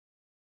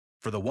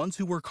For the ones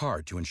who work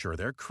hard to ensure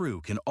their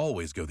crew can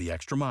always go the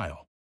extra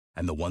mile,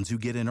 and the ones who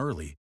get in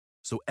early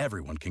so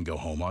everyone can go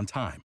home on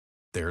time,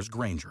 there's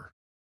Grainger,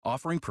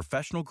 offering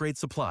professional-grade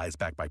supplies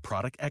backed by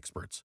product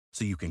experts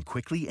so you can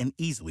quickly and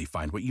easily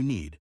find what you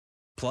need.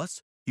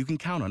 Plus, you can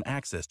count on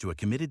access to a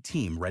committed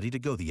team ready to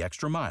go the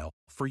extra mile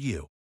for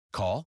you.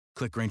 Call,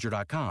 click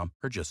Grainger.com,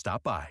 or just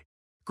stop by.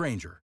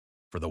 Grainger,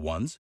 for the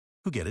ones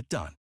who get it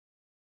done.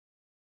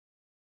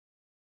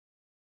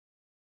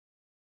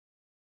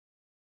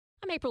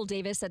 I'm April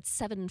Davis at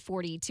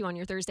 7:42 on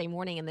your Thursday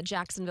morning, and the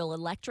Jacksonville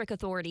Electric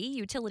Authority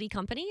utility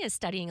company is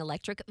studying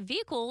electric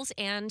vehicles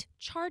and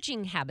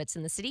charging habits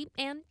in the city,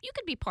 and you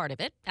could be part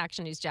of it.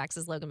 Action News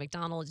Jax's Logan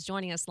MacDonald is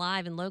joining us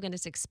live, and Logan,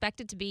 is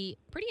expected to be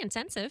pretty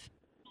intensive.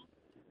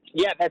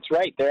 Yeah, that's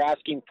right. They're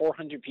asking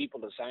 400 people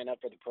to sign up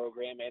for the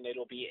program, and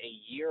it'll be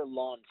a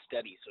year-long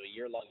study, so a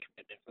year-long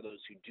commitment for those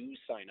who do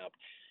sign up.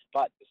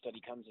 But the study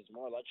comes as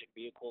more electric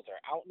vehicles are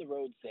out on the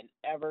roads than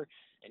ever,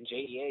 and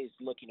JEA is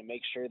looking to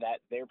make sure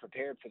that they're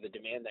prepared for the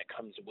demand that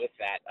comes with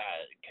that,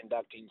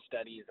 conducting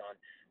studies on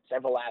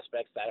several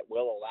aspects that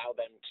will allow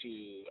them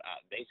to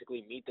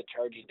basically meet the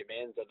charging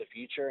demands of the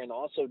future and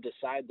also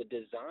decide the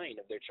design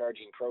of their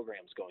charging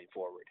programs going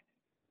forward.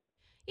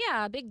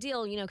 Yeah, big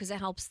deal, because it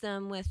helps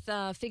them with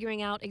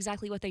figuring out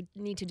exactly what they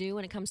need to do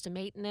when it comes to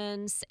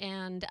maintenance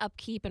and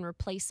upkeep and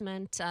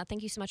replacement.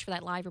 Thank you so much for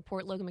that live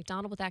report, Logan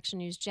MacDonald with Action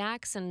News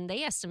Jax. And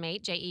they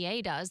estimate,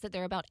 JEA does, that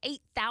there are about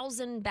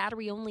 8,000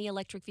 battery-only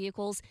electric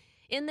vehicles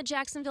in the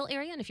Jacksonville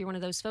area. And if you're one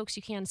of those folks,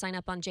 you can sign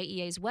up on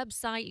JEA's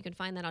website. You can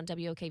find that on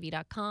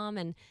WOKV.com.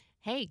 And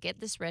hey, get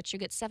this, Rich, you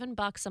get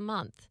 $7 a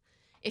month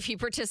if you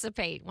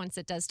participate once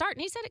it does start.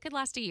 And he said it could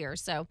last a year.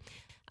 So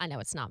I know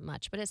it's not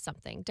much, but it's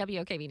something.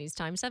 WOKV News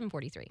Time,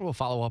 7:43. We'll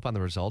follow up on the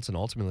results and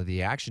ultimately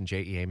the action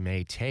JEA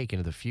may take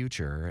into the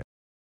future.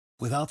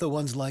 Without the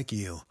ones like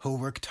you, who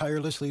work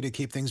tirelessly to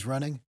keep things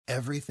running,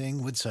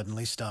 everything would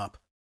suddenly stop.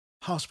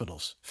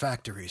 Hospitals,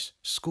 factories,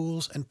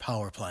 schools, and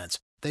power plants,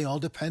 they all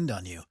depend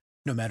on you.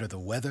 No matter the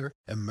weather,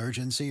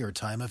 emergency, or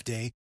time of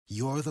day,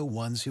 you're the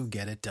ones who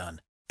get it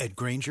done. At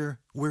Grainger,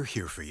 we're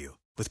here for you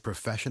with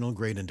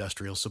professional-grade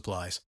industrial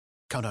supplies.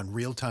 Count on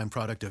real-time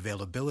product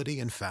availability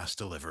and fast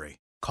delivery.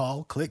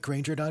 Call, click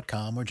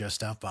Grainger.com, or just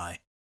stop by.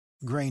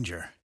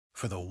 Grainger,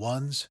 for the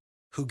ones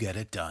who get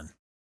it done.